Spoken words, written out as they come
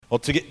Well,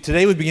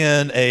 today we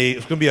begin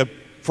it's going to be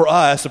for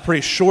us, a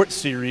pretty short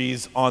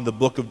series on the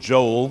book of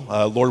Joel.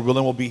 Lord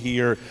willing, we'll be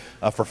here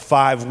for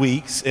 5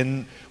 weeks.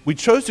 And we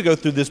chose to go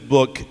through this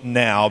book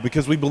now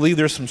because we believe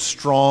there's some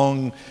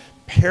strong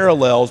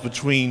parallels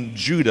between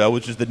Judah,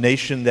 which is the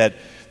nation that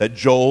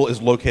Joel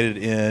is located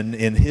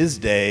in his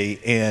day,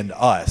 and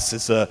us.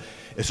 It's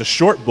a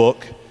short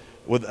book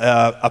with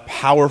a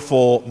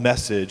powerful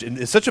message. And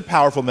it's such a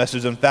powerful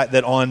message, in fact,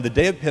 that on the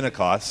day of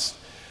Pentecost,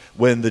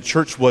 when the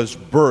church was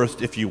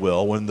birthed, if you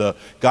will, when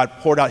God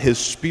poured out his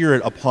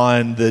Spirit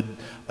upon the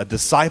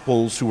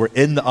disciples who were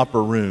in the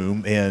upper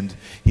room, and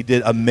he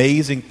did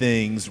amazing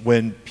things.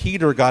 When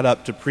Peter got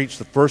up to preach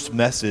the first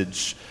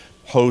message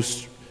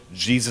post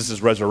Jesus'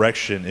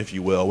 resurrection, if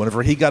you will,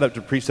 whenever he got up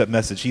to preach that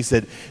message, he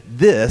said,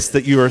 "This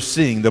that you are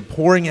seeing, the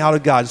pouring out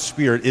of God's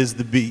Spirit, is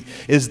the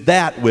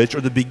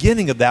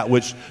beginning of that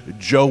which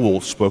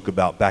Joel spoke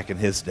about back in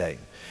his day."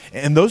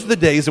 And those are the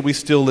days that we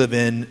still live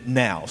in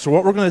now. So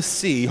what we're going to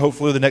see,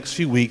 hopefully the next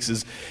few weeks,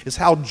 is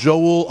how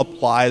Joel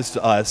applies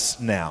to us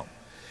now.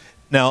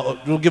 Now,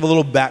 we'll give a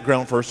little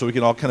background first so we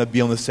can all kind of be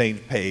on the same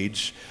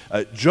page.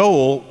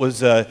 Joel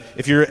was,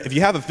 if you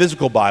have a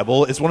physical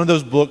Bible, it's one of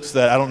those books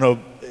that, I don't know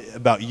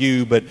about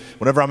you, but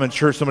whenever I'm in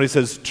church, somebody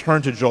says,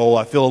 "Turn to Joel,"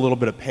 I feel a little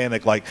bit of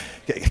panic, like,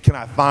 can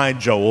I find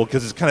Joel?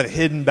 Because it's kind of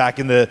hidden back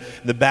in the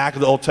back of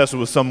the Old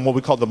Testament with some, what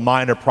we call the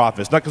minor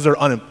prophets. Not because they're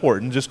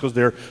unimportant, just because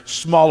they're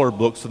smaller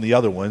books than the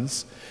other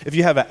ones. If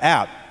you have an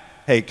app,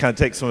 hey, kind of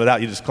take some of it out,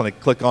 you just kind of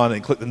click on it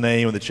and click the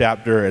name of the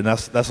chapter, and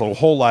that's a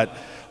whole lot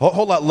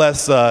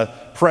less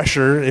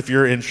pressure if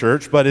you're in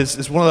church. But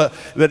it's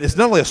not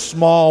only a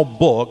small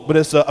book, but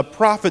it's a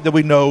prophet that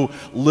we know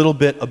a little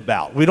bit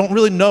about. We don't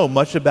really know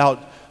much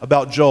about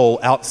Joel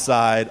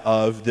outside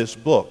of this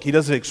book. He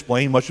doesn't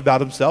explain much about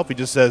himself. He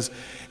just says,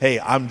 "Hey,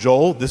 I'm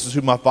Joel. This is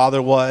who my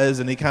father was,"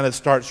 and he kind of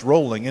starts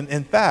rolling. And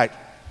in fact,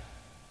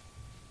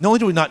 not only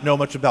do we not know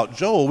much about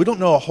Joel, we don't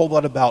know a whole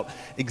lot about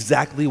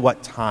exactly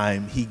what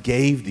time he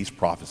gave these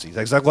prophecies,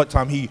 exactly what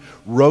time he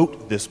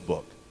wrote this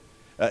book.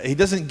 He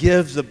doesn't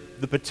give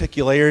the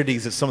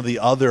particularities that some of the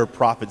other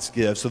prophets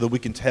give so that we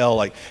can tell,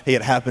 like, hey,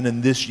 it happened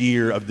in this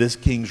year of this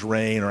king's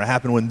reign, or it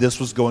happened when this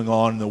was going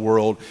on in the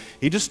world.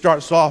 He just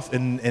starts off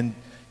and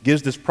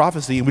gives this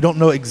prophecy, and we don't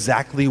know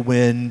exactly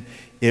when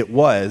it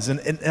was.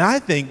 And I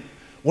think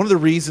one of the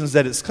reasons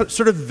that it's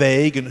sort of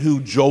vague in who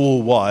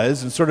Joel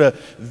was and sort of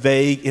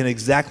vague in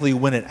exactly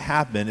when it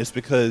happened is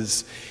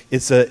because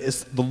it's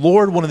the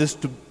Lord wanted this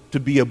to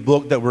be a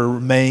book that would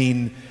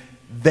remain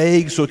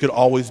vague so it could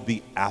always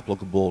be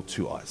applicable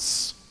to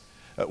us.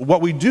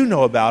 What we do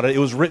know about it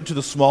was written to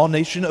the small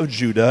nation of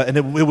Judah, and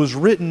it was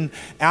written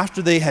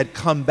after they had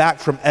come back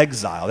from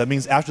exile. That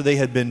means after they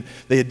had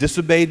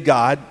disobeyed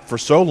God for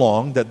so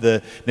long that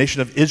the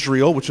nation of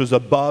Israel, which was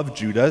above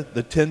Judah,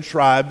 the 10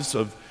 tribes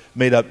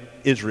made up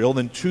Israel,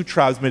 then 2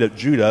 tribes made up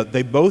Judah,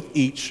 they both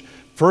each,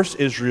 first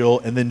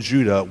Israel and then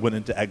Judah, went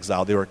into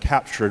exile. They were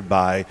captured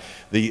by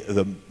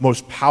the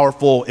most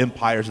powerful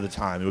empires of the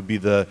time. It would be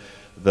the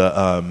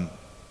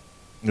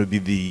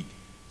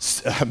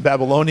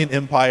Babylonian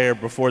Empire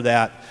before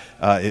that,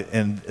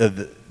 and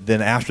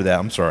then after that,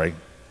 I'm sorry,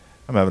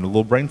 I'm having a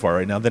little brain fart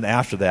right now. Then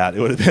after that, it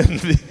would have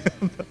been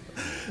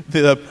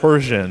the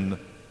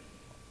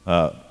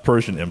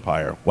Persian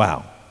Empire.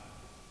 Wow.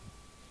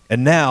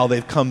 And now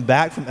they've come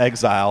back from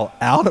exile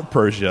out of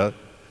Persia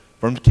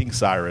from King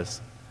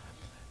Cyrus,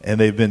 and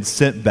they've been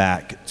sent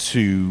back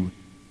to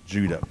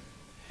Judah.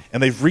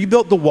 And they've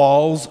rebuilt the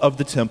walls of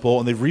the temple,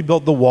 and they've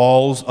rebuilt the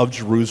walls of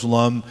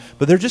Jerusalem,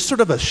 but they're just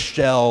sort of a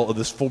shell of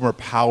this former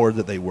power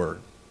that they were.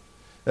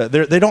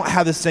 They don't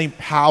have the same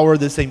power,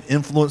 the same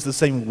influence, the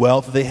same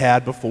wealth that they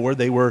had before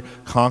they were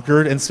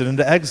conquered and sent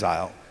into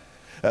exile.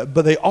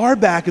 But they are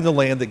back in the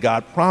land that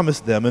God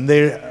promised them, and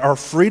they are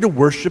free to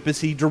worship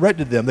as he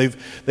directed them. They've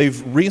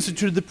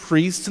reinstituted the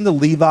priests and the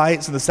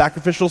Levites and the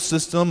sacrificial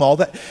system. All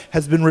that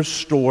has been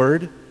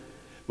restored.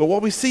 But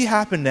what we see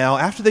happen now,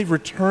 after they've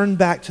returned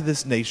back to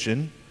this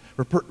nation,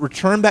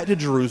 returned back to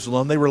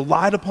Jerusalem, they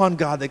relied upon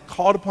God, they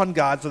called upon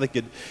God so they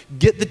could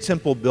get the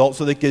temple built,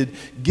 so they could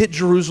get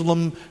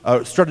Jerusalem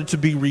started to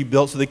be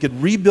rebuilt, so they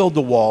could rebuild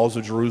the walls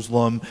of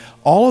Jerusalem.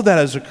 All of that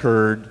has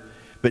occurred,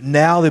 but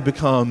now they've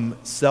become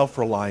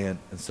self-reliant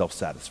and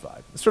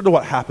self-satisfied. That's sort of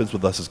what happens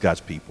with us as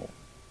God's people.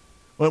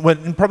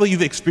 And probably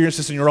you've experienced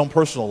this in your own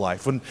personal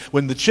life.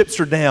 When the chips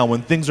are down,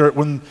 when things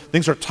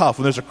are tough,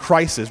 when there's a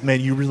crisis,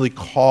 man, you really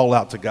call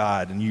out to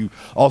God, and you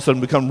all of a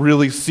sudden become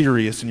really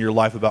serious in your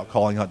life about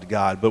calling out to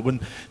God. But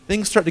when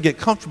things start to get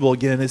comfortable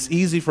again, it's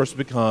easy for us to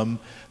become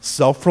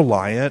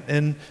self-reliant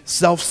and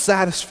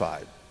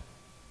self-satisfied.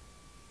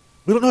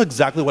 We don't know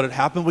exactly what had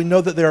happened. We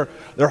know that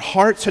their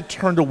hearts had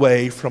turned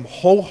away from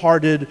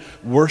wholehearted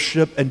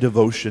worship and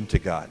devotion to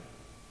God.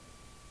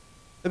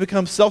 They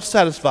become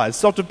self-satisfied,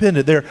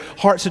 self-dependent. Their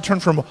hearts had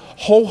turned from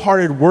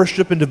wholehearted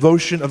worship and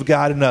devotion of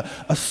God, and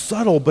a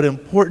subtle but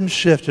important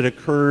shift had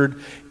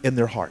occurred in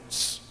their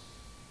hearts.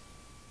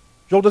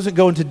 Joel doesn't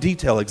go into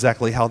detail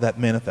exactly how that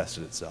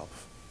manifested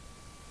itself.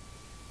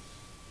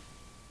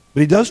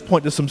 But he does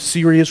point to some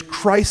serious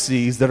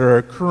crises that are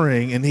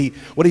occurring, and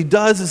what he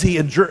does is he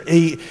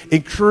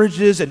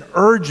encourages and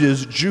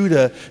urges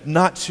Judah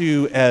not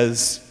to,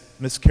 as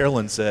Miss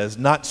Carolyn says,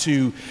 not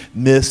to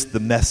miss the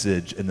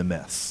message in the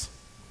mess.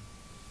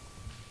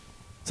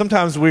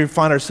 Sometimes we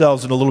find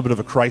ourselves in a little bit of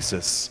a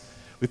crisis.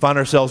 We find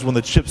ourselves when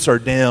the chips are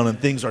down and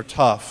things are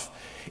tough.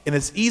 And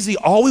it's easy,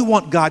 all we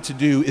want God to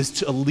do is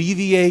to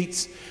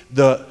alleviate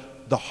the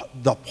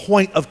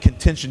point of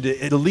contention,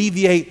 to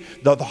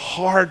alleviate the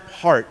hard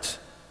part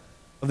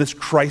of this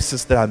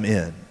crisis that I'm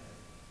in.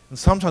 And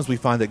sometimes we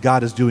find that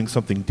God is doing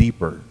something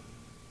deeper,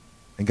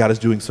 and God is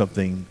doing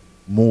something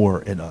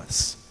more in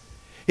us.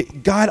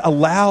 God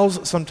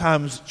allows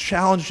sometimes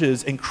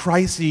challenges and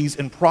crises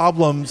and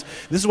problems.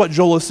 This is what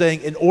Joel is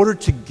saying, in order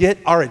to get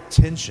our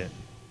attention.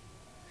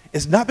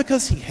 It's not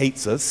because he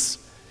hates us.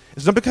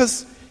 It's not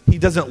because he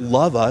doesn't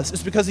love us.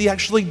 It's because he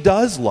actually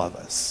does love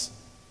us.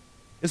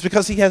 It's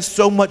because he has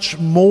so much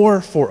more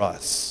for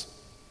us.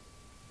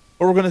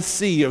 What we're going to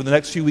see over the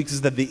next few weeks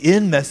is that the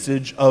end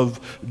message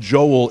of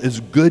Joel is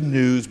good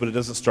news, but it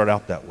doesn't start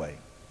out that way.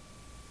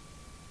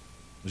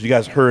 As you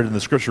guys heard in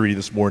the scripture reading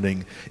this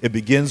morning, it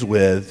begins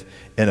with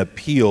an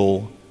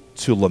appeal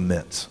to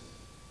lament.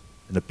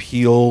 An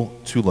appeal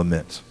to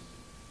lament.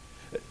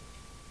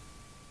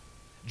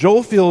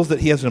 Joel feels that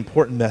he has an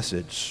important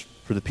message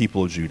for the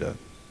people of Judah.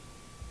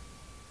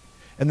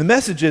 And the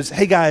message is,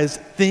 hey guys,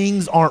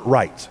 things aren't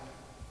right.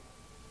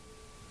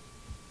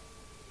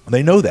 And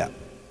they know that.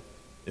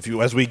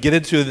 As we get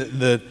into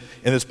in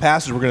this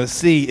passage, we're going to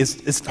see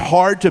it's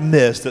hard to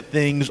miss that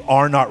things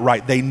are not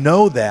right. They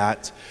know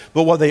that,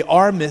 but what they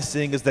are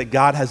missing is that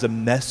God has a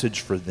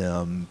message for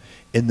them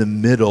in the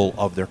middle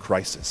of their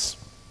crisis.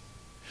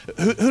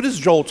 Who does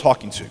Joel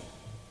talking to?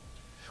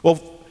 Well,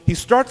 he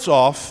starts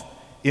off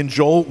in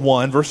Joel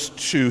 1, verse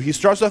 2. He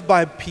starts off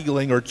by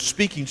appealing or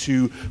speaking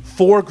to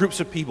four groups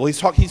of people.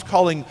 He's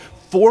calling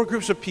four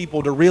groups of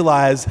people to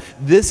realize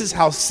this is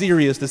how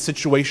serious the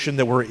situation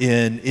that we're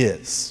in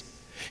is.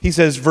 He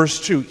says,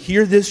 verse 2,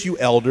 "Hear this, you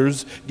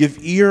elders, give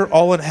ear,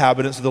 all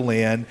inhabitants of the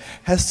land.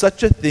 Has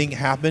such a thing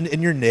happened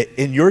in your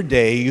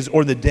days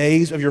or in the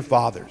days of your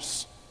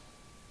fathers?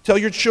 Tell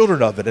your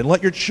children of it, and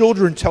let your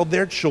children tell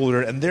their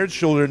children and their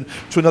children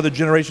to another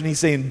generation." He's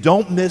saying,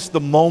 don't miss the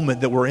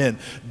moment that we're in.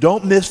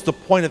 Don't miss the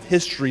point of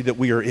history that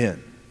we are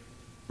in.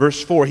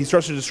 Verse 4, he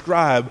starts to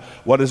describe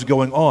what is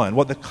going on.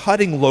 What the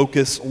cutting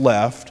locust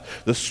left,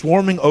 the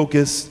swarming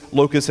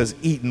locust has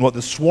eaten. What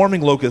the swarming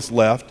locust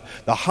left,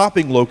 the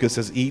hopping locust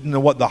has eaten.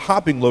 And what the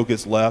hopping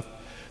locust left,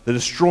 the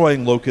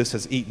destroying locust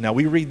has eaten. Now,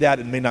 we read that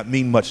and it may not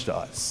mean much to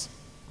us.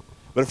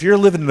 But if you're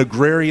living in an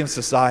agrarian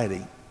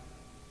society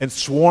and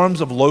swarms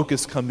of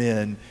locusts come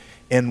in,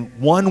 and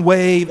one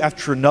wave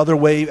after another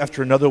wave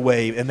after another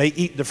wave, and they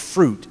eat the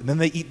fruit, and then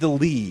they eat the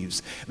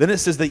leaves. Then it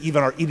says they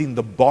even are eating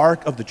the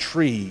bark of the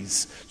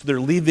trees. So they're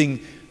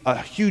leaving a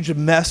huge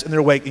mess in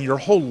their wake, and your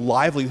whole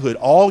livelihood,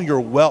 all your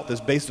wealth is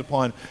based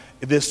upon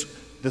this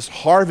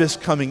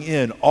harvest coming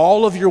in.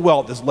 All of your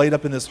wealth is laid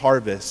up in this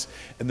harvest,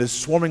 and this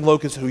swarming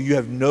locusts who you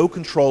have no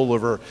control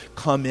over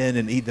come in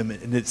and eat them.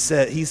 And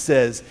he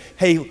says,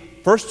 hey,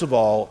 first of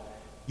all,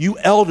 you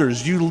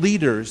elders, you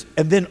leaders,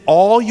 and then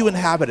all you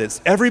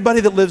inhabitants, everybody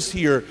that lives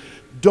here,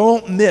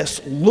 don't miss.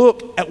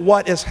 Look at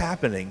what is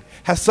happening.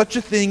 Has such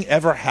a thing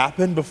ever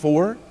happened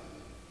before?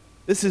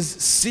 This is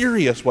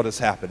serious what is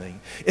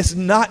happening. It's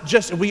not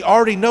just, we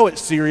already know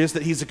it's serious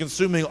that he's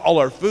consuming all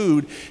our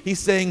food. He's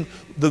saying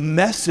the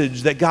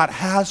message that God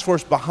has for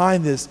us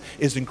behind this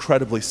is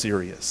incredibly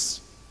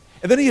serious.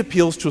 And then he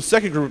appeals to a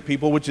second group of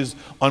people, which is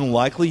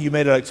unlikely. You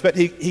may not expect.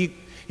 He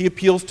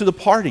appeals to the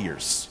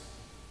partiers.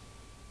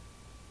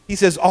 He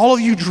says, all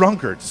of you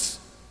drunkards.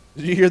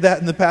 Did you hear that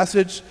in the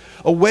passage?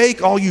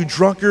 Awake, all you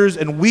drunkards,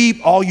 and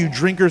weep, all you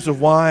drinkers of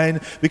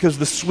wine, because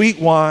the sweet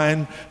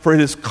wine, for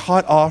it is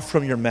cut off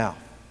from your mouth.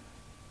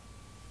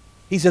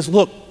 He says,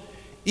 look,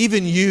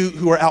 even you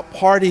who are out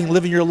partying,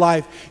 living your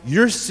life,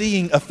 you're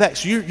seeing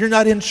effects. You're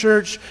not in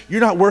church, you're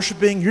not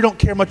worshiping, you don't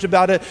care much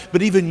about it,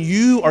 but even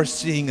you are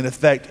seeing an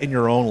effect in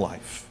your own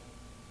life.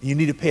 You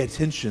need to pay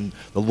attention.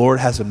 The Lord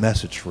has a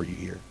message for you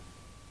here.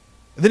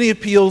 And then he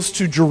appeals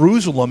to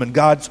Jerusalem and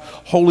God's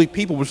holy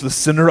people, which is the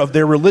center of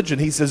their religion.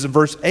 He says in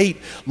verse 8,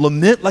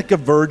 "Lament like a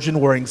virgin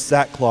wearing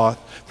sackcloth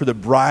for the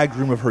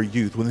bridegroom of her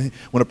youth."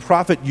 When a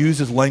prophet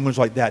uses language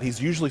like that,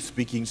 he's usually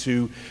speaking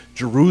to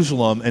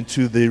Jerusalem and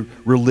to the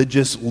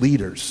religious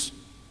leaders.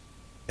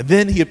 And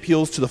then he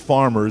appeals to the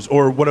farmers,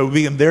 or what it would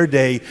be in their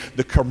day,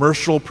 the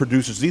commercial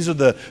producers. These are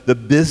the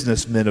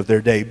businessmen of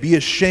their day. "Be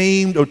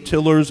ashamed, O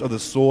tillers of the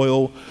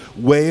soil.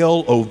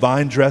 Wail, O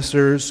vine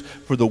dressers,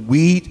 for the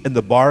wheat and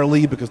the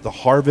barley, because the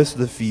harvest of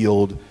the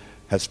field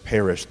has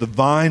perished. The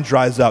vine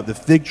dries up, the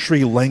fig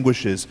tree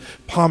languishes,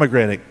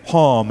 pomegranate,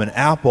 palm, and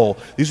apple."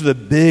 These are the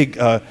big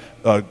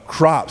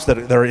crops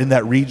that are in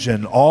that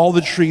region. "All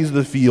the trees of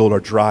the field are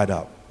dried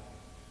up,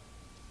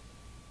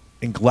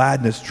 and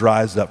gladness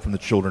dries up from the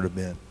children of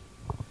men."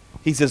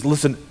 He says,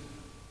 listen,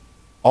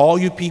 all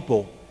you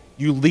people,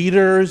 you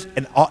leaders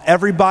and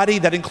everybody,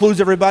 that includes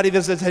everybody,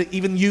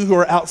 even you who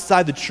are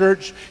outside the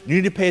church, you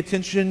need to pay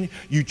attention.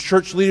 You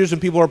church leaders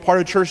and people who are part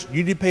of the church,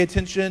 you need to pay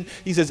attention.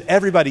 He says,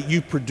 everybody,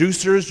 you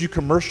producers, you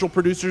commercial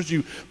producers,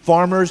 you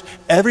farmers,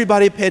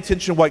 everybody pay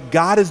attention. What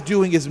God is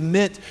doing is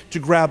meant to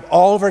grab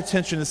all of our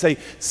attention and say,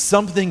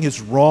 something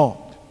is wrong.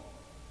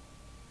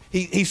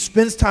 He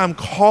spends time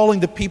calling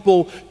the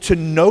people to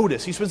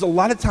notice. He spends a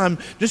lot of time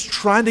just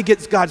trying to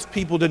get God's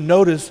people to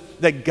notice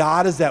that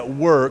God is at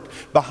work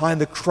behind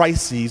the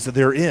crises that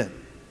they're in.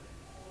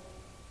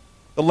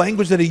 The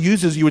language that he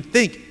uses, you would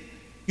think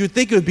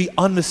it would be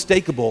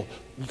unmistakable.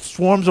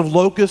 Swarms of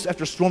locusts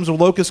after swarms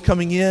of locusts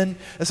coming in.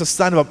 That's a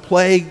sign of a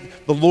plague.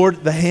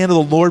 The hand of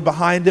the Lord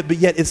behind it, but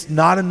yet it's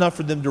not enough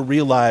for them to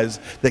realize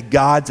that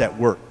God's at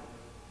work.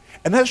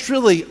 And that's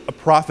really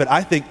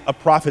I think, a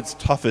prophet's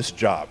toughest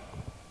job.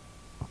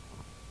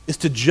 Is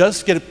to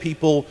just get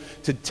people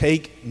to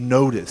take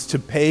notice, to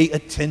pay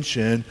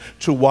attention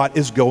to what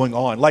is going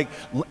on. Like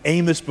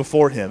Amos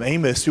before him.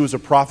 Amos, who was a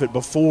prophet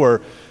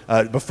before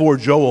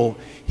Joel,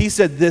 he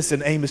said this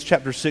in Amos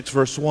chapter 6,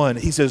 verse 1.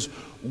 He says,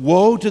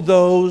 woe to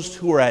those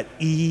who are at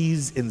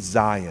ease in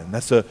Zion.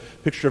 That's a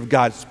picture of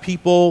God's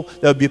people.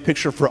 That would be a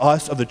picture for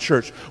us of the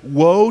church.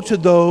 Woe to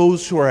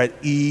those who are at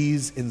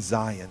ease in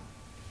Zion.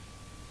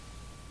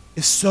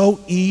 It's so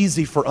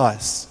easy for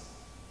us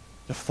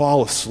to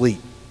fall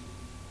asleep,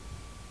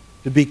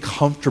 to be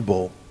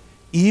comfortable,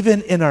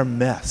 even in our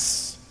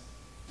mess,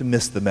 to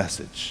miss the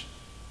message.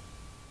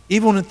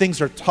 Even when things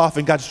are tough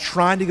and God's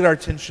trying to get our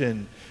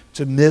attention,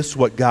 to miss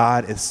what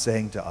God is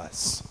saying to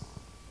us.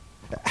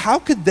 How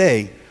could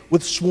they,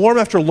 with swarm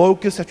after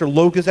locust after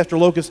locust after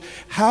locust,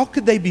 how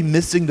could they be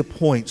missing the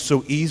point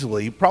so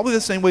easily? Probably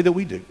the same way that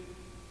we do.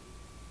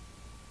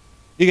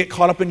 You get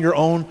caught up in your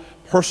own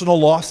personal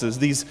losses.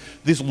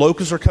 These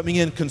locusts are coming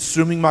in,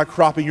 consuming my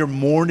crop, and you're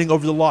mourning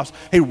over the loss.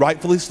 Hey,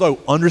 rightfully so,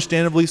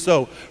 understandably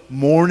so,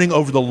 mourning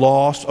over the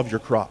loss of your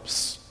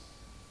crops.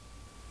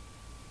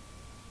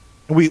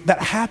 And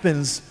that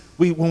happens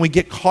when we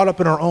get caught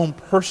up in our own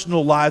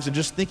personal lives and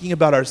just thinking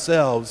about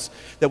ourselves,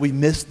 that we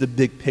miss the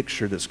big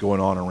picture that's going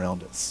on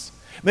around us.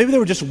 Maybe they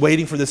were just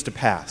waiting for this to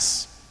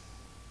pass.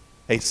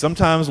 Hey,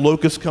 sometimes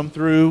locusts come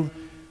through.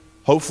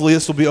 Hopefully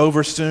this will be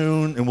over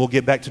soon and we'll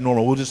get back to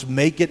normal. We'll just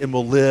make it and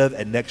we'll live,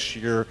 and next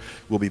year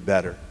will be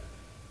better.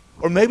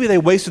 Or maybe they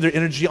wasted their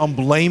energy on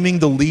blaming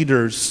the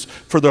leaders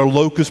for their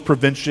locust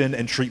prevention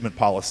and treatment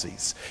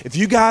policies. If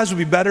you guys would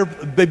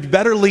be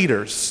better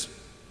leaders,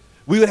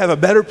 we would have a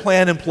better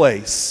plan in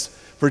place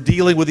for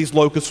dealing with these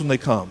locusts when they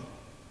come,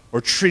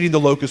 or treating the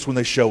locusts when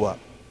they show up.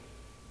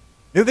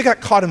 Maybe they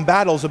got caught in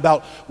battles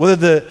about whether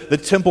the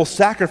temple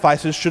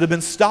sacrifices should have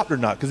been stopped or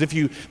not. Because if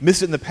you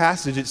miss it in the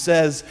passage, it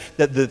says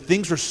that the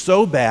things were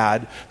so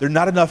bad, there are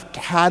not enough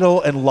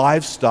cattle and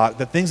livestock,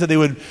 the things that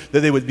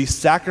they would be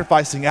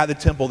sacrificing at the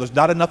temple, there's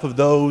not enough of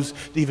those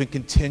to even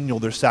continue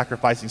their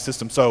sacrificing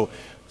system. So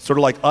sort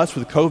of like us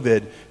with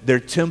COVID, their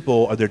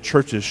temple or their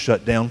churches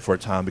shut down for a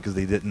time because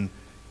they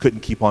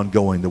couldn't keep on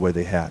going the way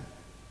they had.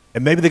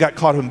 And maybe they got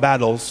caught in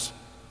battles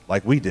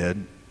like we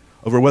did,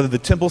 over whether the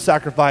temple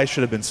sacrifice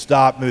should have been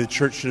stopped, maybe the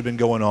church should have been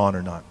going on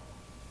or not.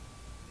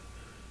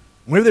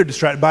 Maybe they're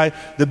distracted by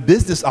the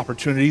business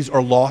opportunities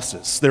or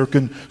losses. They were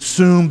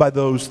consumed by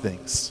those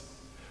things.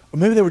 Or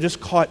maybe they were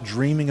just caught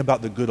dreaming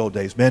about the good old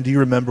days. Man, do you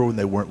remember when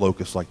they weren't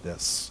locusts like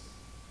this?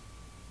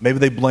 Maybe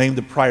they blamed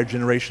the prior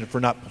generation for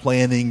not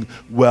planning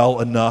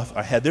well enough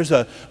ahead. There's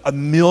a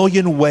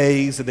million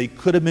ways that they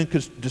could have been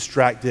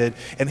distracted.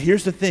 And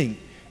here's the thing.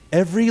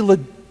 Every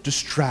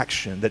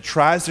distraction that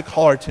tries to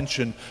call our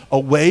attention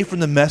away from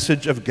the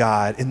message of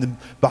God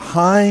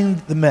behind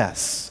the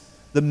mess,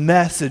 the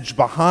message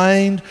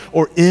behind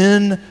or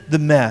in the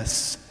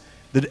mess,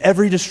 that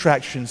every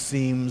distraction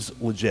seems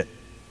legit.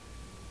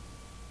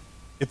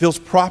 It feels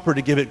proper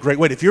to give it great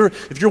weight. If you're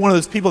one of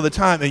those people at the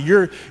time and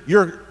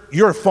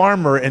you're a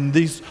farmer and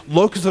these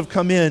locusts have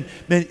come in,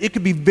 man, it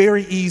could be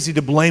very easy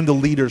to blame the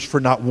leaders for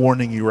not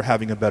warning you or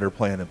having a better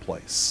plan in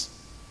place.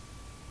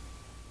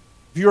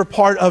 If you're a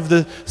part of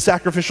the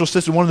sacrificial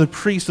system, one of the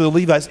priests or the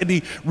Levites, it'd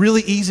be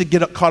really easy to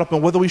get caught up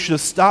on whether we should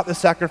have stopped the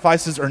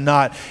sacrifices or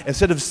not,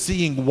 instead of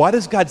seeing what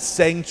is God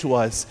saying to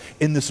us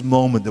in this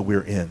moment that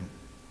we're in.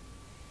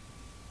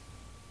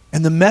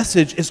 And the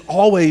message is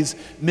always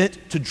meant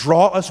to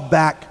draw us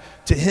back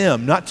to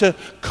Him, not to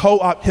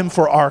co-opt Him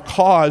for our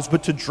cause,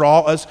 but to draw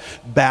us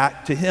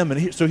back to Him.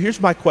 And so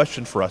here's my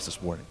question for us this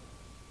morning.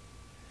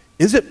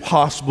 Is it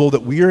possible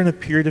that we are in a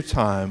period of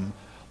time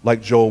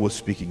like Joel was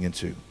speaking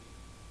into?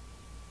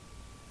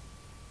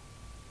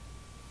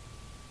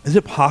 Is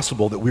it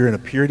possible that we're in a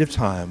period of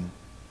time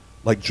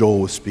like Joel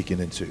was speaking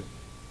into?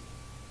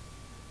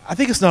 I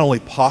think it's not only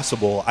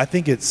possible, I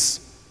think it's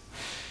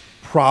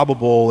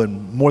probable,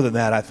 and more than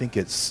that, I think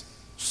it's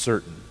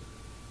certain.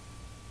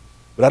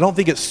 But I don't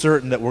think it's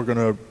certain that we're going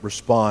to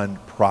respond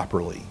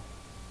properly.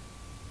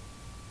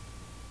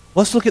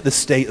 Let's look at the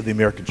state of the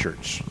American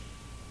church.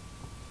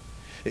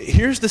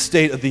 Here's the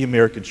state of the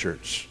American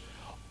church.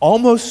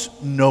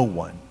 Almost no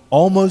one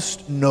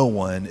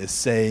is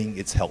saying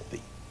it's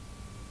healthy.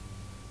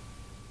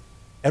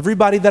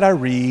 Everybody that I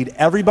read,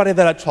 everybody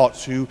that I talk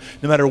to,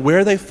 no matter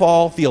where they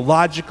fall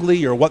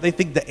theologically or what they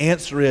think the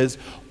answer is,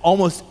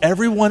 almost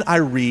everyone I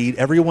read,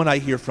 everyone I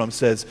hear from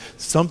says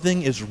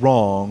something is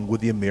wrong with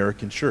the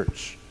American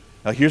church.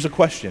 Now here's a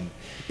question.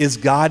 Is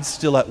God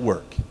still at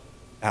work?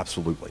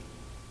 Absolutely.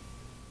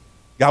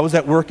 God was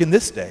at work in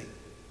this day.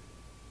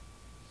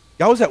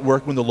 God was at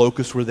work when the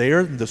locusts were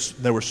there and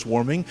they were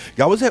swarming.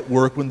 God was at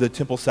work when the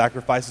temple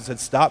sacrifices had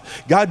stopped.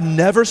 God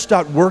never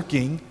stopped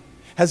working.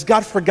 Has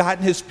God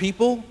forgotten his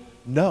people?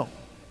 No.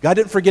 God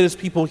didn't forget his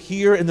people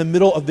here in the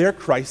middle of their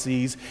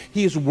crises.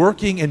 He is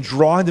working and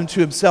drawing them to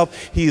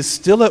himself. He is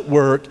still at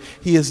work.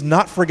 He has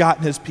not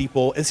forgotten his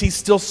people. Is he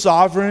still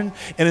sovereign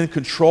and in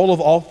control of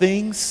all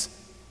things?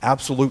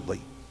 Absolutely.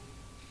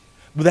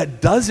 But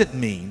that doesn't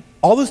mean,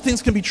 all those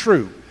things can be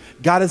true.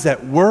 God is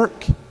at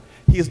work.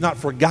 He has not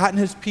forgotten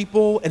his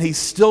people, and he's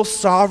still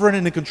sovereign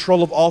and in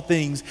control of all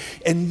things.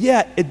 And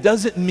yet, it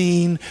doesn't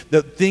mean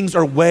that things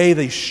are way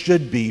they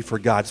should be for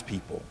God's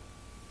people.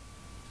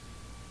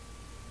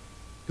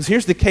 Because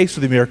here's the case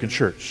with the American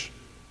church.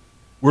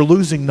 We're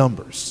losing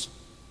numbers.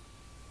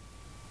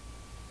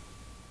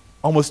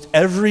 Almost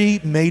every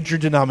major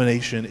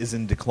denomination is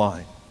in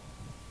decline.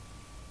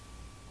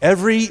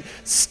 Every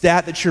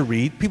stat that you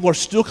read, people are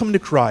still coming to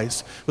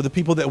Christ, but the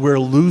people that we're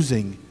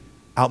losing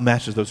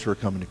outmatches those who are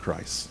coming to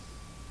Christ.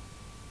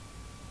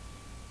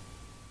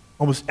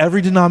 Almost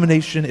every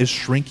denomination is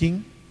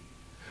shrinking.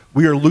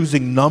 We are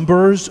losing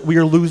numbers. We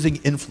are losing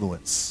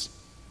influence.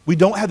 We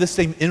don't have the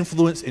same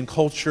influence in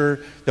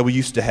culture that we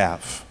used to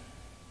have.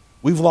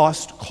 We've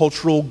lost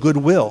cultural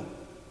goodwill.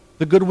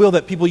 The goodwill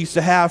that people used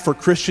to have for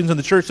Christians in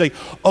the church. Say,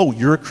 oh,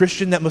 you're a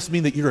Christian? That must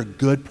mean that you're a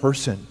good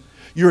person.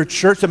 You're a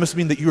church? That must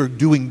mean that you are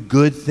doing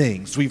good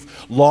things. We've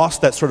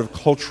lost that sort of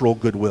cultural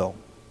goodwill.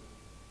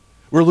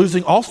 We're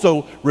losing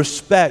also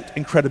respect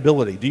and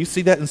credibility. Do you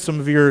see that in some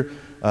of your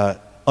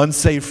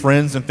unsaved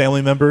friends and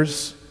family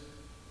members?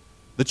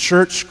 The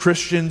church,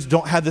 Christians,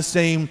 don't have the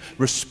same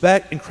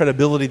respect and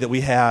credibility that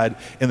we had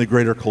in the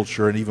greater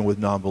culture and even with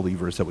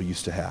non-believers that we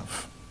used to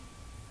have.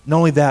 Not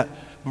only that,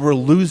 but we're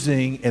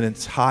losing an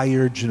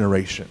entire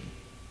generation.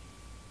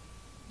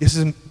 This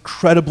is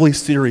incredibly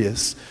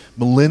serious.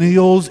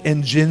 Millennials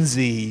and Gen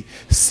Z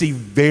see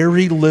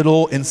very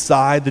little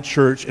inside the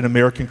church and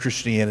American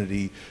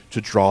Christianity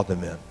to draw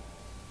them in.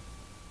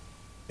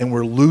 And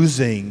we're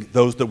losing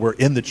those that were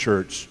in the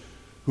church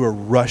who are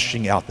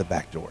rushing out the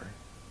back door.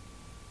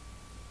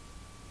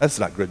 That's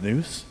not good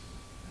news.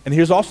 And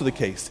here's also the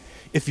case.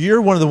 If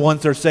you're one of the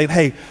ones that are saying,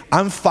 hey,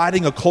 I'm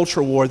fighting a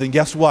culture war, then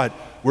guess what?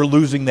 We're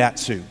losing that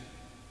too.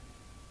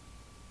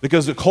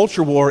 Because the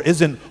culture war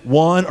isn't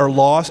won or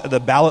lost at the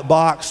ballot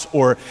box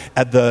or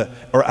at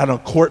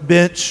a court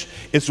bench.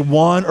 It's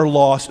won or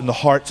lost in the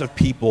hearts of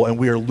people, and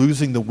we are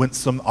losing the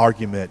winsome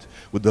argument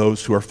with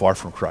those who are far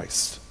from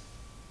Christ.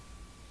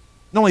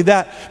 Not only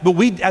that, but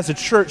we as a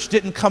church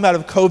didn't come out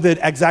of COVID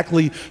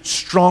exactly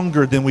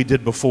stronger than we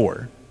did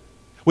before.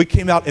 We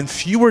came out in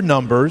fewer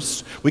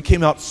numbers, we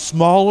came out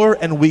smaller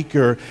and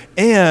weaker,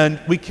 and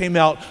we came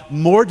out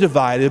more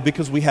divided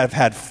because we have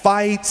had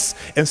fights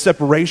and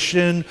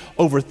separation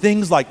over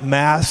things like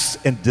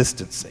masks and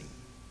distancing.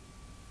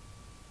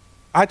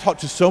 I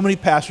talked to so many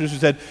pastors who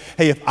said,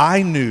 hey, if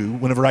I knew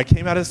whenever I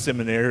came out of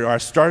seminary or I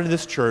started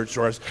this church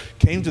or I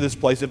came to this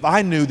place, if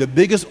I knew the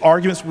biggest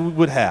arguments we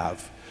would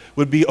have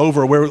would be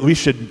over where we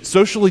should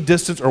socially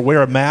distance or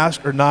wear a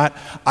mask or not,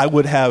 I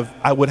would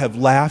have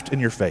laughed in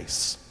your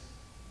face.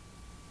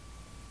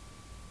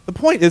 The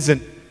point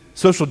isn't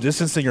social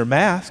distancing or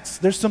masks.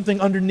 There's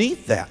something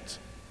underneath that.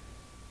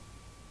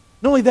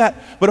 Not only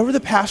that, but over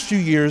the past few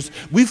years,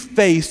 we've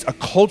faced a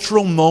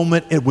cultural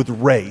moment with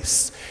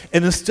race.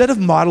 And instead of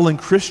modeling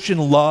Christian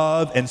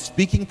love and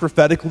speaking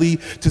prophetically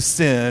to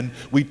sin,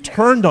 we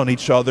turned on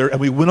each other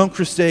and we went on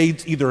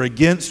crusades either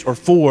against or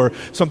for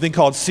something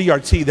called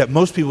CRT that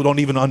most people don't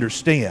even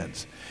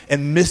understand,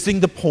 and missing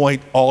the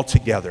point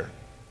altogether.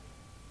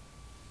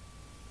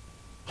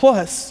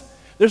 Plus,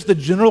 there's the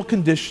general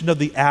condition of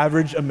the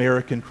average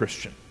American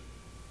Christian.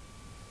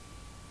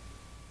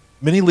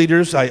 Many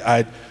leaders,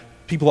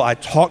 people I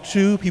talk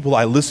to, people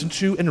I listen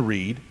to and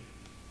read,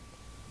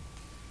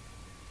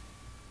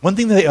 one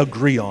thing they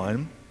agree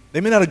on, they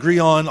may not agree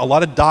on a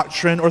lot of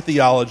doctrine or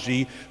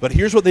theology, but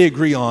here's what they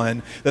agree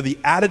on, that the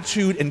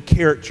attitude and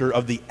character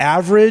of the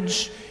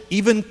average,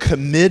 even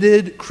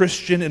committed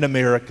Christian in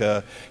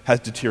America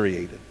has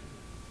deteriorated.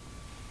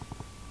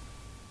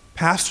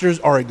 Pastors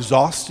are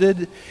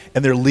exhausted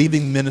and they're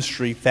leaving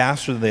ministry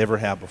faster than they ever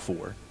have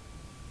before.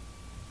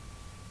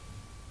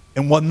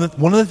 And one of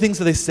the things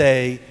that they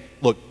say,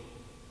 look,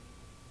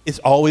 it's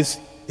always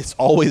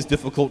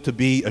difficult to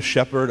be a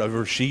shepherd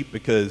over sheep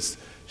because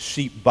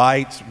sheep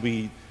bite.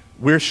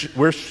 We're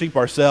sheep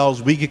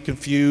ourselves. We get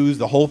confused.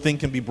 The whole thing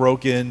can be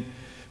broken.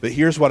 But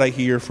here's what I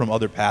hear from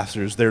other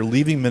pastors. They're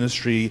leaving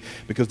ministry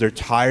because they're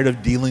tired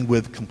of dealing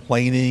with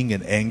complaining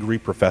and angry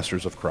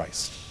professors of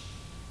Christ.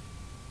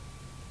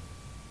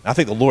 I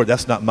think the Lord,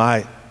 that's not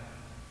my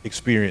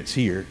experience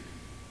here,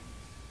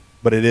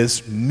 but it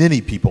is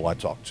many people I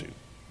talk to.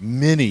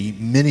 Many,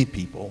 many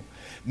people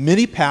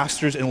Many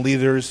pastors and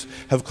leaders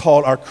have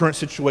called our current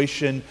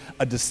situation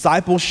a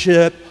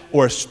discipleship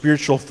or a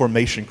spiritual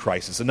formation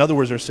crisis. In other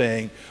words, they're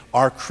saying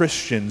our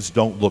Christians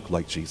don't look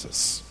like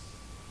Jesus.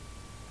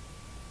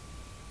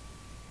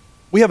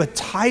 We have a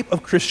type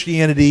of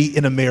Christianity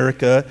in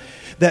America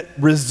that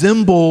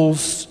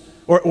resembles,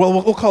 or well,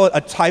 we'll call it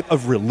a type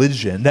of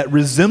religion that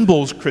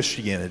resembles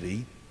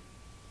Christianity,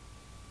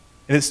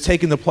 and it's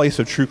taken the place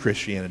of true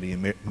Christianity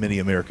in many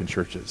American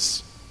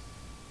churches,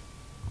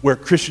 where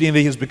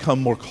Christianity has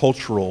become more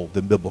cultural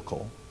than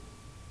biblical,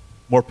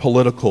 more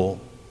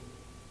political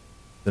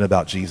than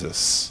about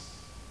Jesus.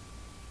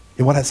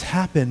 And what has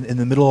happened in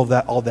the middle of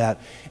all that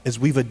is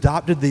we've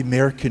adopted the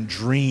American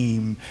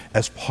dream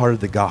as part of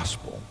the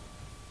gospel.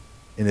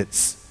 And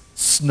it's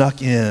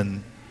snuck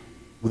in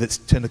with its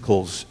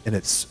tentacles, and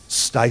it's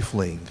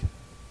stifling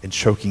and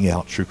choking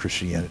out true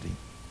Christianity.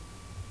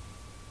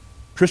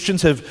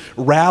 Christians have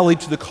rallied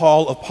to the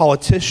call of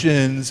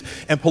politicians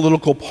and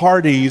political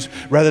parties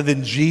rather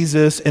than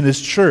Jesus and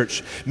his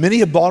church. Many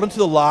have bought into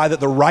the lie that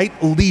the right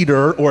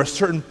leader or a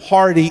certain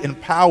party in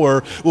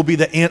power will be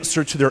the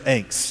answer to their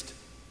angst.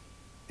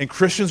 And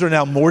Christians are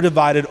now more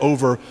divided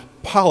over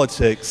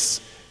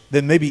politics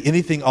than maybe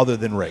anything other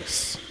than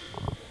race.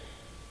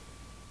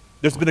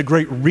 There's been a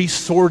great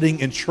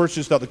resorting in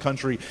churches throughout the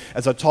country,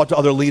 as I've talked to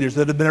other leaders,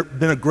 that have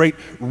been a great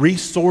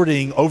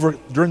resorting over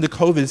during the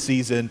COVID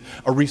season,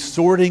 a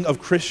resorting of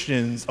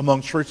Christians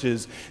among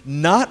churches,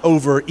 not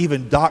over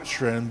even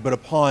doctrine, but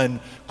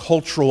upon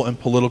cultural and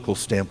political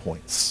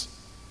standpoints.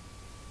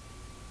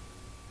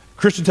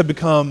 Christians have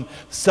become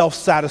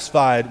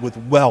self-satisfied with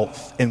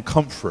wealth and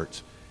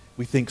comfort.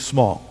 We think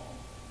small.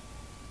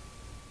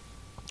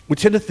 We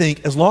tend to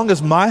think, as long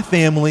as my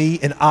family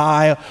and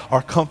I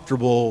are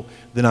comfortable,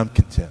 then I'm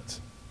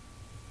content.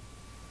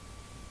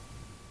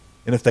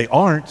 And if they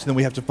aren't, then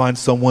we have to find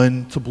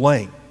someone to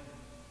blame.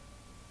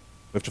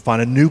 We have to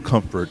find a new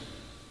comfort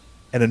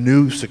and a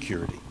new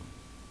security.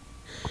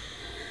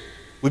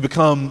 We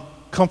become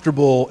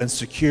comfortable and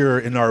secure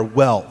in our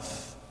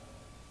wealth,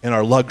 in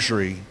our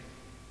luxury,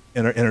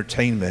 in our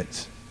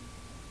entertainment,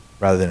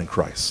 rather than in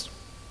Christ.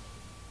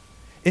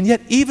 And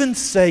yet, even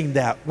saying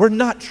that, we're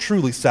not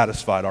truly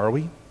satisfied, are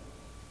we?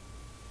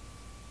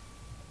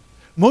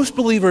 Most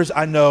believers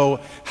I know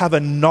have a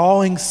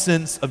gnawing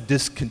sense of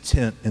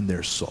discontent in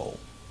their soul.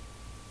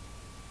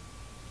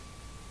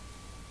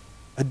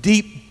 A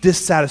deep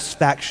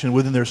dissatisfaction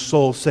within their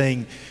soul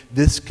saying,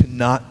 this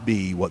cannot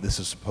be what this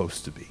is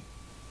supposed to be.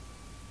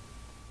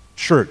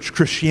 Church,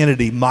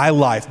 Christianity, my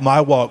life, my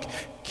walk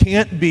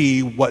can't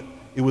be what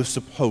it was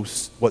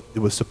supposed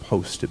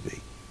to be.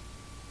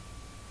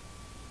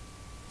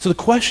 So the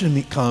question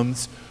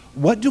becomes,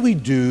 what do we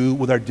do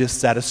with our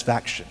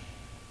dissatisfaction?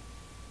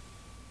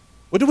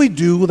 What do we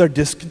do with our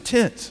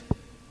discontent?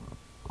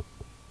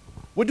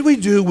 What do we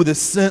do with the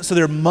sense that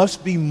there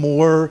must be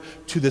more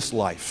to this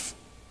life?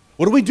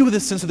 What do we do with the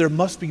sense that there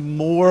must be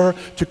more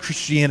to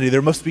Christianity?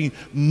 There must be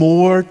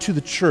more to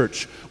the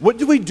church. What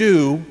do we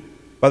do,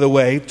 by the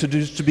way,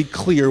 to be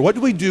clear, what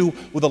do we do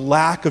with a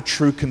lack of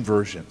true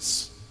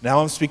conversions?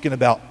 Now I'm speaking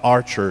about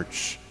our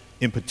church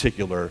in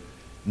particular,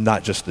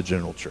 not just the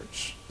general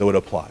church, though it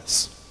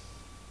applies.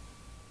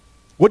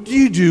 What do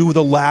you do with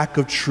a lack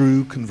of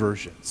true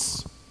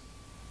conversions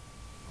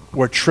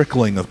or a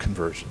trickling of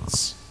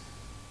conversions?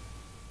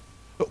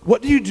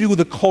 What do you do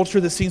with a culture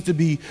that seems to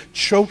be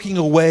choking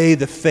away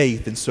the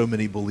faith in so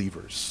many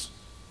believers?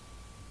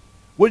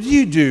 What do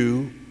you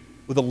do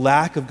with a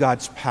lack of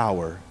God's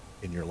power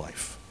in your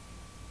life?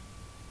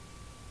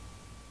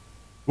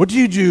 What do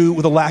you do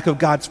with a lack of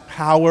God's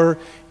power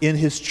in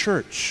his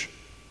church?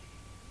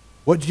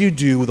 What do you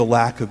do with a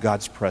lack of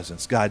God's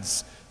presence,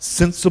 God's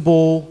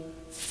sensible,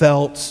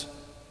 felt,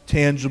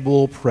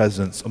 tangible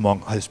presence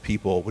among his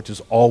people, which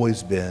has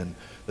always been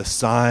the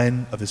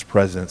sign of his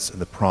presence and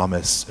the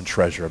promise and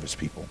treasure of his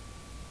people?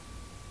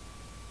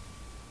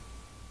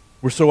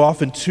 We're so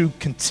often too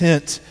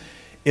content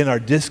in our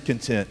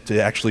discontent to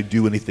actually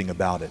do anything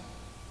about it.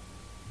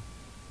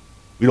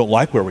 We don't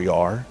like where we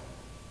are,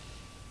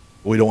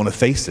 but we don't want to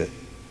face it.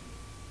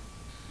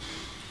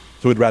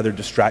 So we'd rather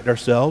distract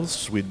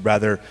ourselves, we'd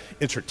rather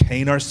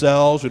entertain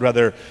ourselves, we'd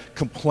rather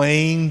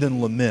complain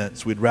than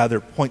lament, we'd rather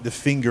point the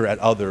finger at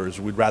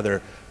others, we'd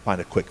rather find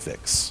a quick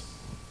fix.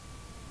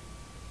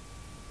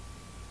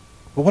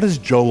 But what does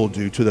Joel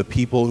do to the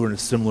people who are in a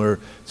similar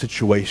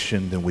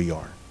situation than we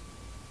are?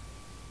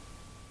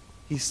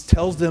 He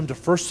tells them to,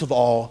 first of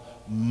all,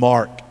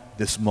 mark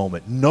this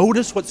moment.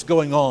 Notice what's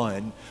going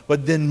on,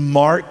 but then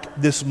mark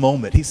this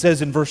moment. He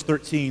says in verse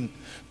 13,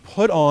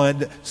 put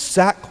on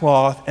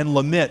sackcloth and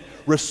lament.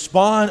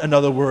 Respond, in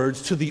other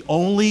words, to the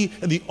only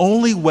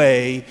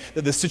way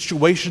that the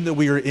situation that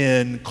we are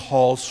in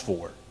calls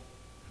for.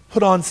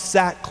 Put on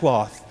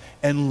sackcloth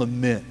and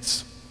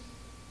lament,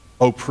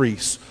 O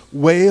priests.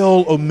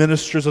 Wail, O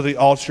ministers of the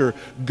altar.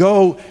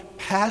 Go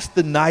pass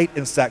the night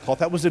in sackcloth.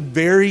 That was so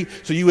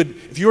you would,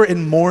 if you were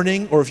in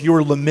mourning or if you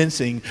were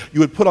lamenting,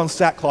 you would put on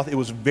sackcloth. It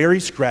was very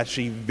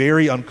scratchy,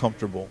 very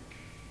uncomfortable.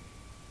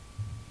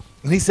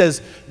 And he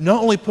says,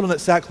 not only put on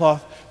that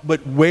sackcloth,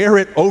 but wear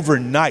it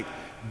overnight.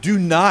 Do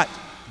not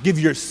give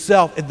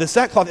yourself, the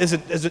sackcloth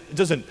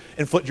doesn't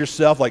inflict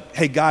yourself like,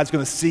 hey, God's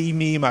going to see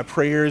me, my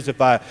prayers, if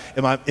I'm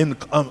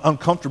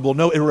uncomfortable.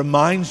 No, it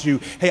reminds you,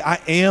 hey, I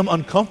am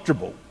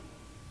uncomfortable.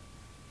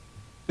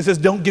 It says,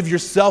 don't give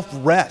yourself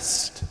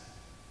rest.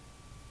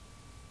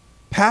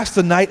 Pass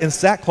the night in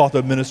sackcloth,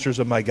 O ministers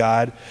of my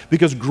God,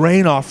 because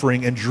grain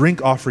offering and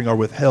drink offering are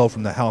withheld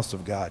from the house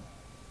of God.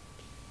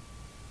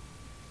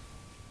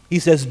 He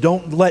says,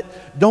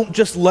 don't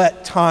just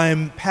let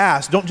time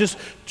pass. Don't just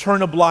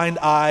turn a blind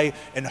eye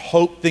and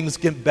hope things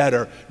get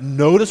better.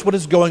 Notice what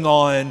is going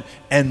on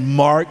and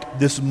mark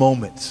this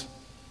moment.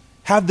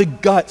 Have the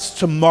guts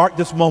to mark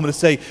this moment and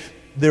say,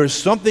 there is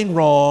something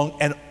wrong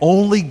and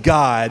only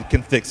God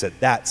can fix it.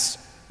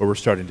 That's where we're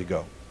starting to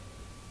go.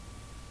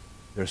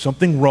 There's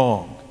something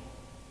wrong.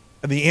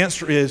 And the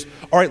answer is,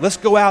 all right, let's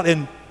go out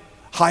and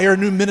hire a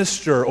new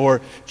minister or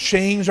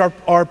change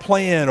our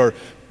plan or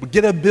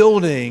get a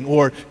building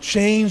or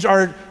change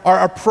our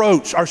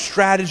approach, our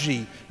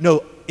strategy.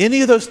 No,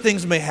 any of those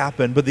things may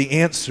happen, but the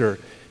answer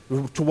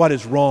to what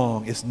is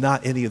wrong is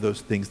not any of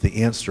those things.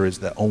 The answer is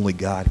that only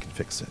God can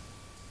fix it.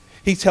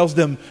 He tells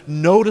them,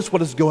 notice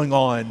what is going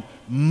on,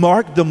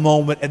 mark the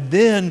moment, and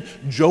then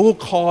Joel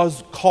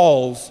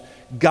calls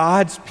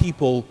God's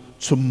people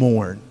to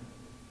mourn.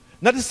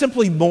 Not to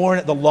simply mourn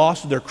at the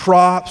loss of their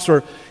crops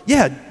or,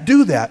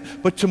 do that,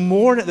 but to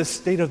mourn at the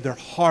state of their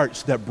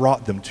hearts that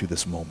brought them to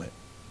this moment.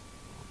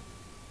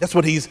 That's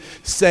what he's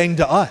saying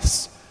to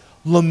us.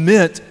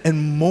 Lament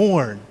and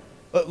mourn.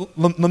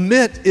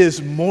 Lament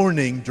is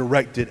mourning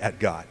directed at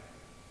God.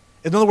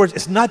 In other words,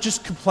 it's not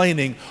just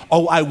complaining,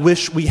 oh, I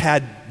wish we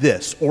had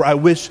this, or I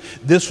wish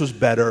this was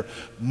better.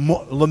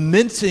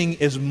 Lamenting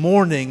is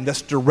mourning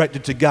that's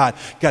directed to God.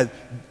 God,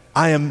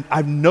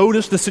 I've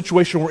noticed the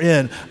situation we're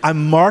in.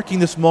 I'm marking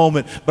this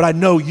moment, but I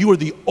know you are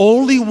the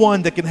only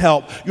one that can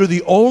help. You're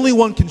the only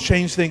one can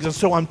change things. And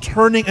so I'm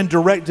turning and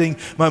directing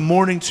my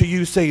mourning to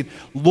you, saying,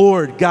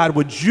 Lord God,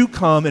 would you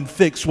come and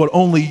fix what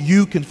only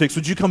you can fix?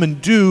 Would you come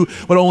and do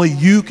what only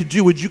you could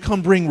do? Would you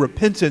come bring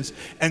repentance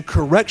and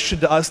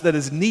correction to us that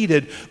is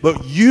needed?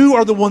 But you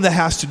are the one that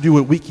has to do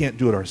it. We can't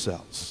do it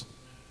ourselves.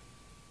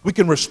 We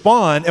can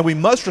respond, and we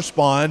must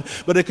respond,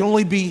 but it can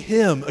only be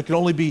Him. It can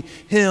only be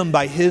Him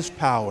by His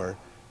power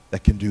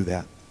that can do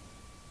that.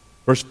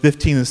 Verse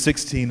 15 and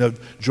 16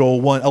 of Joel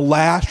 1.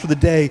 Alas for the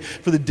day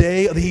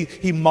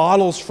he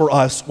models for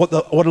us what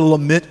a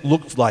lament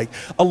looks like.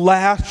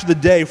 Alas for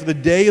the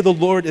day of the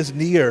Lord is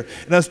near,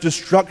 and as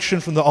destruction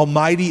from the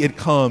Almighty it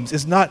comes.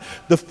 Is not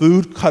the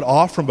food cut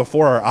off from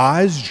before our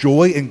eyes,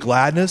 joy and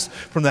gladness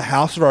from the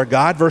house of our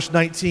God? Verse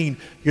 19,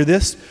 hear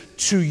this.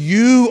 To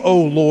you,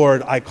 O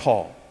Lord, I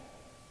call.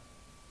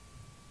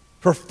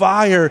 For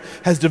fire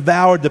has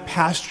devoured the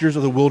pastures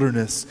of the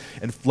wilderness,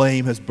 and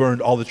flame has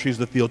burned all the trees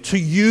of the field. To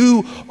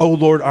you, O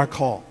Lord, our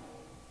call.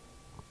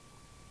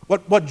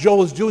 What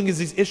Joel is doing is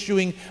he's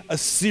issuing a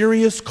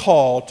serious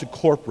call to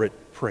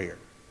corporate prayer.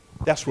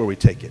 That's where we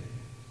take it.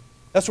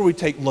 That's where we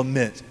take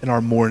lament in our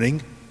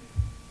mourning.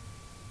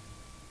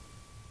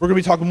 We're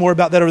going to be talking more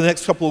about that over the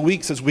next couple of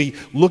weeks as we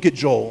look at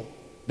Joel.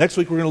 Next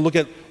week, we're going to look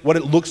at what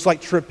it looks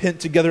like to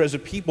repent together as a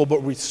people,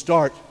 but we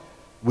start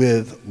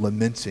with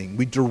lamenting.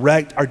 We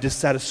direct our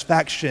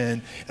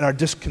dissatisfaction and our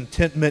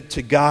discontentment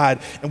to God,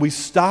 and we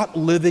stop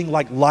living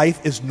like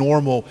life is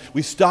normal.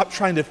 We stop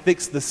trying to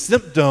fix the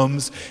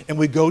symptoms, and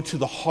we go to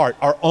the heart,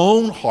 our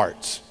own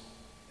hearts,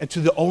 and to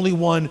the only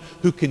one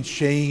who can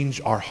change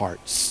our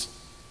hearts.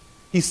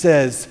 He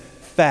says,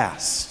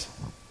 fast.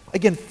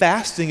 Again,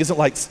 fasting isn't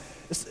like,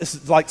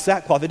 it's like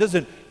sackcloth. It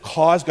doesn't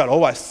cause God,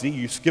 oh, I see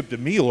you skipped a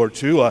meal or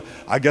two.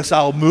 I guess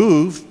I'll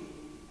move.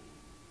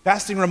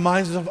 Fasting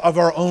reminds us of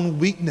our own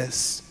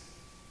weakness.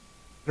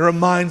 It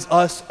reminds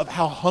us of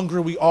how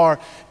hungry we are,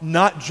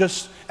 not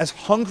just as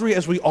hungry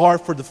as we are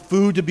for the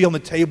food to be on the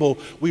table.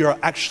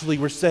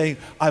 We're saying,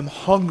 I'm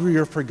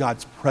hungrier for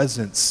God's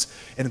presence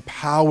and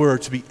power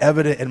to be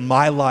evident in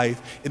my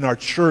life, in our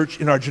church,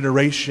 in our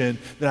generation,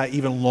 than I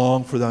even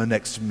long for the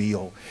next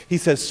meal. He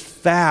says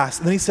fast,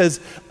 and then he says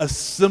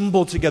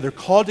assemble together,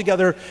 call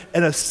together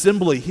an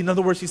assembly. In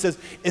other words, he says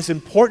it's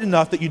important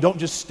enough that you don't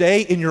just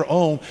stay in your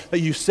own, that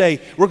you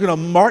say, we're going to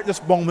mark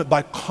this moment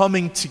by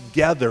coming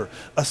together,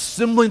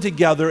 assembling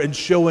together and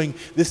showing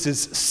this is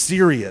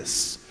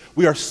serious.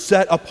 We are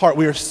set apart.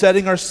 We are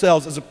setting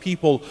ourselves as a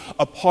people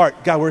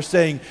apart. God, we're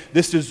saying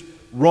this is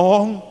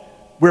wrong.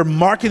 We're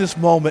marking this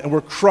moment and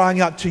we're crying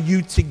out to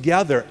you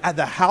together at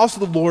the house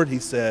of the Lord, he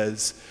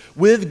says,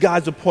 with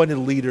God's appointed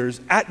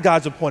leaders at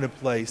God's appointed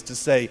place to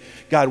say,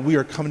 God, we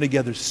are coming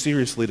together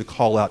seriously to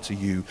call out to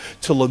you,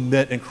 to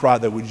lament and cry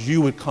that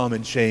you would come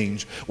and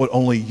change what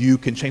only you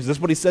can change. That's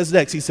what he says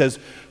next. He says,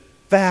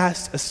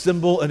 fast,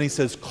 assemble, and he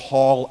says,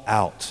 call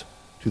out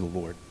to the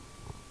Lord.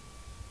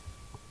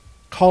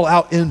 Call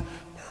out in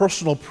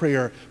personal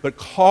prayer, but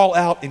call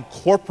out in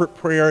corporate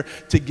prayer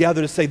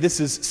together to say, this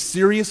is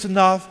serious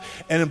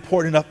enough and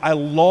important enough. I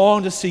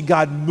long to see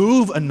God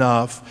move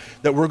enough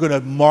that we're going to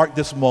mark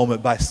this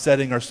moment by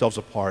setting ourselves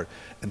apart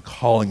and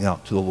calling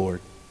out to the Lord.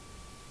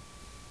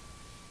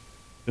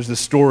 There's this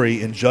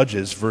story in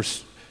Judges,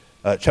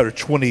 chapter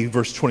 20,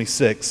 verse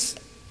 26.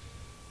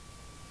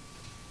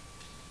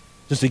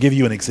 Just to give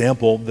you an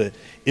example, that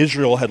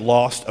Israel had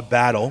lost a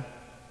battle,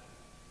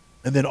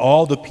 and then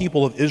all the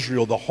people of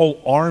Israel, the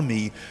whole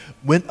army,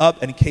 went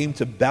up and came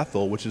to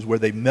Bethel, which is where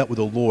they met with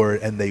the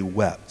Lord, and they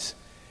wept.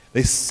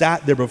 They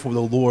sat there before the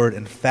Lord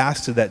and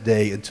fasted that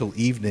day until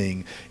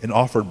evening and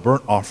offered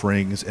burnt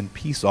offerings and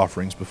peace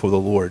offerings before the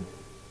Lord.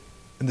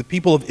 And the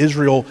people of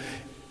Israel,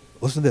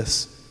 listen to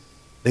this,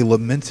 they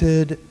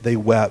lamented, they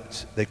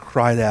wept, they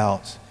cried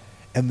out,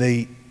 and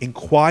they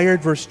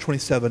inquired, verse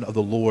 27, of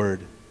the Lord.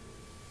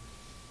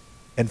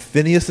 And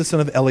Phinehas, the son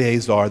of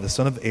Eleazar, the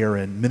son of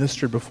Aaron,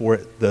 ministered before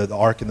the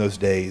ark in those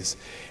days.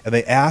 And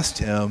they asked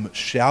him,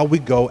 shall we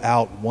go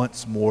out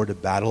once more to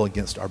battle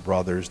against our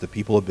brothers, the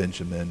people of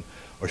Benjamin,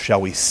 or shall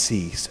we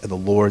cease? And the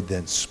Lord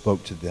then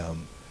spoke to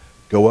them,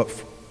 go up,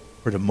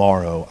 for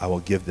tomorrow I will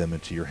give them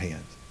into your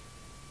hand.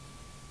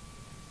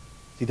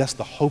 See, that's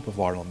the hope of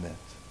our lament.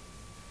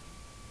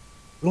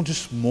 We don't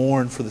just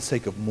mourn for the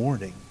sake of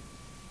mourning.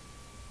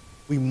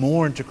 We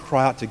mourn to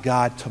cry out to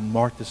God to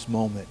mark this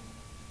moment,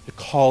 to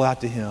call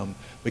out to him,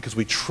 because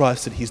we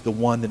trust that he's the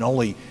one that not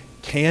only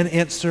can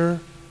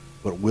answer,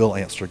 but will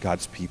answer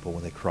God's people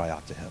when they cry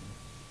out to him.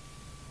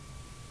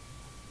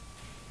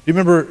 Do you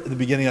remember at the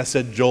beginning I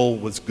said Joel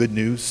was good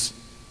news?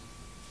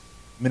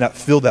 It may not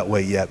feel that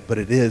way yet, but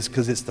it is,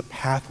 because it's the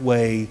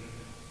pathway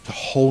to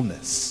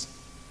wholeness.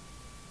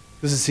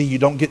 Because see, you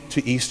don't get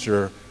to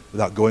Easter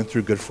without going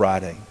through Good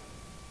Friday.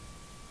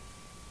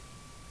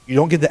 You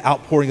don't get the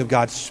outpouring of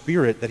God's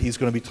Spirit that he's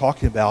going to be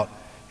talking about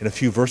in a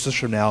few verses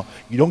from now.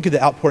 You don't get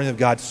the outpouring of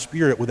God's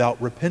Spirit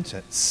without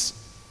repentance.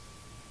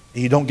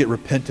 And you don't get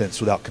repentance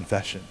without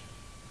confession.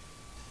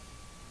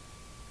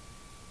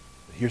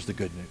 But here's the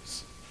good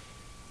news.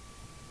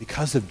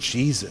 Because of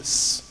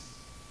Jesus,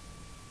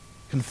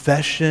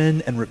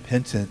 confession and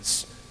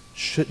repentance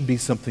shouldn't be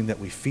something that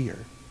we fear.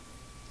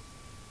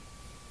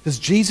 Does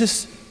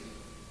Jesus,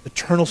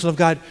 eternal Son of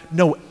God,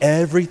 know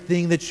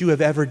everything that you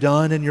have ever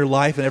done in your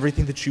life and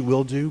everything that you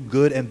will do,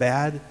 good and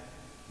bad?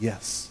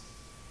 Yes.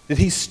 Did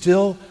he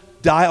still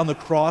die on the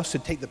cross to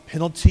take the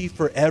penalty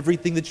for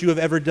everything that you have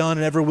ever done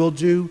and ever will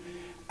do?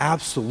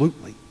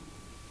 Absolutely.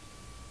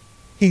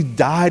 He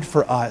died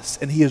for us,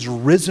 and he has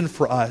risen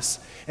for us,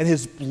 and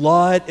his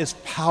blood is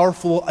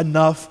powerful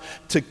enough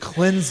to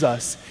cleanse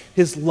us.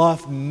 His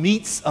love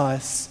meets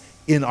us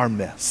in our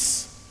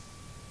mess.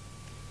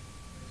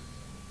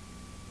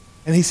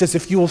 And he says,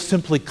 if you will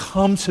simply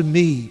come to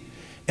me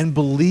and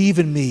believe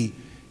in me,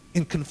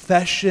 in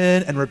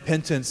confession and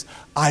repentance,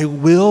 I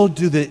will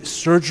do the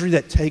surgery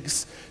that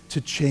takes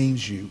to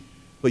change you,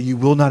 but you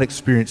will not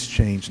experience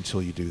change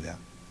until you do that.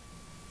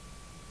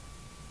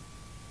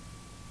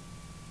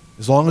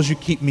 As long as you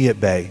keep me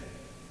at bay,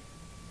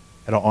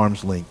 at an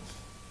arm's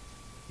length,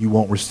 you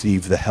won't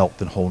receive the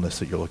health and wholeness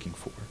that you're looking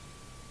for.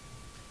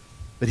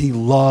 But he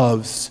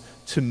loves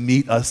to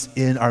meet us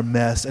in our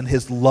mess, and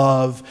his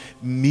love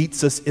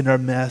meets us in our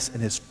mess,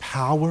 and his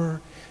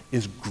power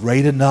is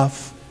great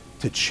enough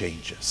to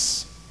change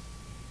us.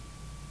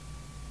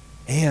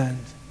 And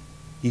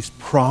he's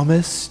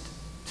promised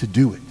to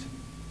do it.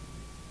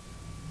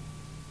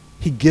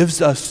 He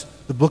gives us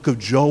the book of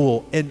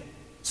Joel and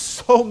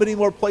so many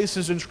more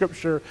places in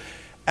Scripture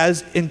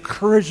as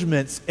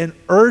encouragements and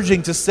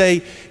urging to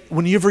say,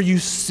 whenever you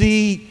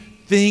see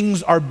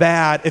things are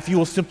bad, if you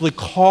will simply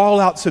call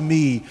out to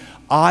me,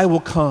 I will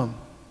come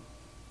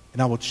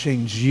and I will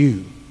change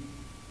you.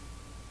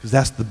 Because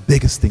that's the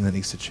biggest thing that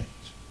needs to change.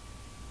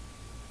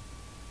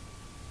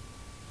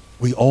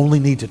 We only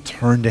need to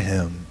turn to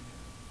him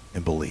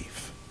and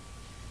believe.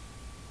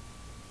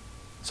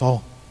 That's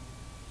all.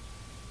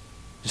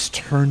 Just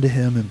turn to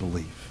him and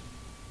believe.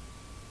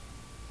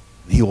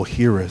 And he will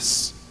hear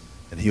us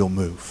and he'll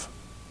move.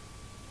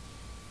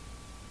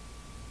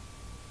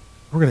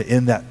 We're going to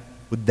end that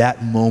with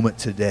that moment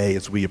today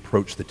as we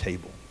approach the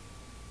table.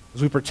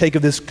 As we partake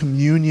of this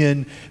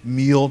communion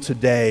meal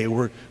today,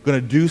 we're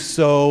going to do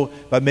so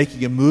by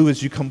making a move.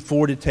 As you come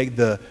forward to take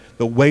the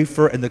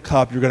wafer and the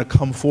cup, you're going to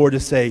come forward to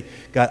say,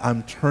 God,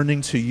 I'm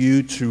turning to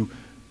you to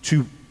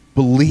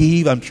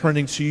believe. I'm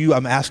turning to you.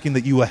 I'm asking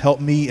that you will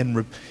help me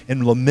in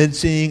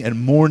lamenting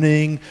and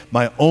mourning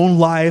my own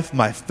life,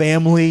 my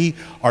family,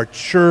 our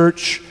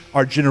church,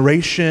 our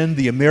generation,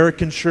 the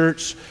American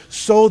church,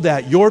 so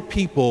that your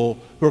people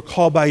who are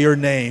called by your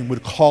name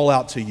would call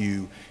out to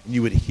you, and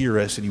you would hear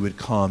us, and you would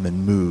come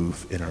and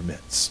move in our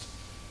midst.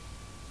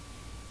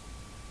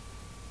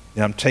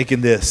 And I'm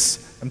taking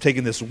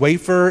this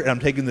wafer, and I'm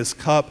taking this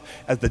cup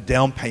as the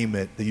down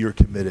payment that you're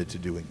committed to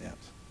doing that.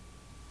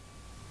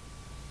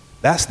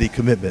 That's the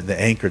commitment, the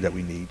anchor that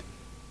we need.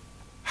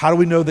 How do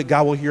we know that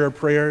God will hear our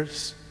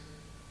prayers?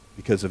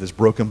 Because of his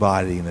broken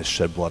body and his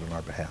shed blood on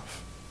our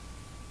behalf.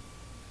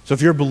 So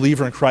if you're a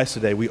believer in Christ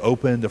today, we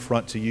open the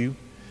front to you.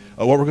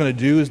 What we're going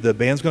to do is the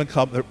band's going to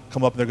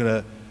come up and they're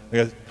going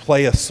to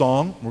play a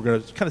song. We're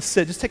going to kind of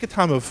sit, just take a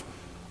time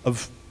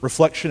of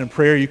reflection and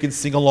prayer. You can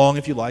sing along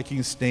if you like. You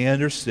can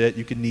stand or sit.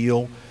 You can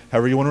kneel,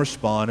 however you want to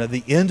respond. At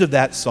the end of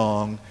that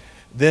song,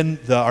 then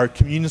our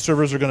communion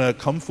servers are going to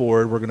come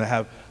forward. We're going to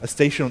have a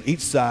station on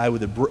each side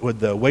with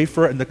the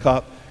wafer and the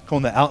cup. Come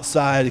on the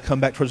outside, and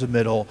come back towards the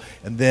middle,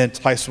 and then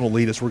Tyson will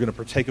lead us. We're going to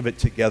partake of it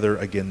together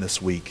again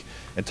this week,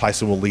 and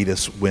Tyson will lead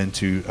us when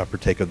to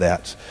partake of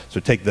that. So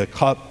take the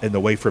cup and the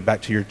wafer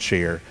back to your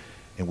chair,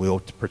 and we'll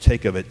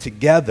partake of it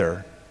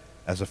together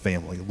as a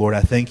family. Lord,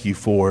 I thank you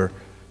for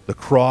the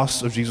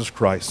cross of Jesus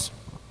Christ,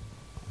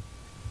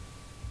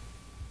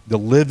 the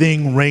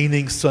living,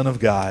 reigning Son of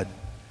God,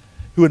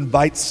 who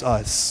invites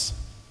us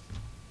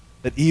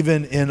that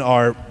even in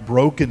our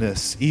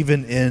brokenness,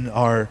 even in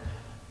our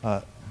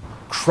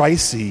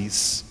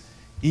crises,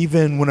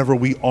 even whenever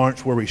we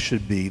aren't where we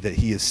should be, that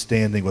he is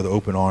standing with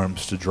open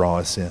arms to draw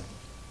us in.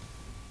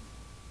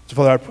 So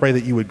Father, I pray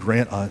that you would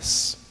grant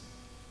us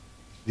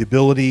the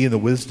ability and the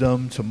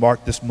wisdom to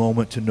mark this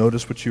moment, to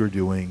notice what you are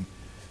doing,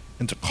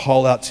 and to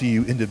call out to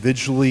you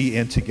individually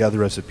and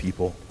together as a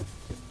people,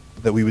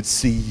 that we would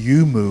see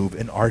you move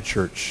in our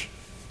church,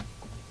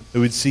 that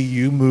we would see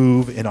you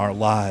move in our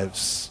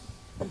lives,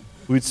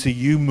 we would see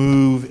you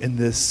move in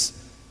this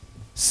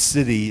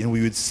city, and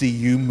we would see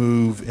you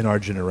move in our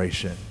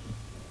generation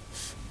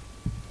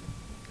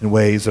in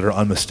ways that are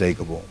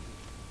unmistakable.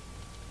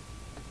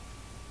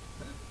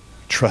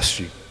 Trust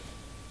you.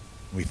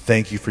 We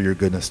thank you for your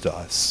goodness to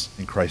us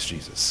in Christ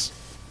Jesus.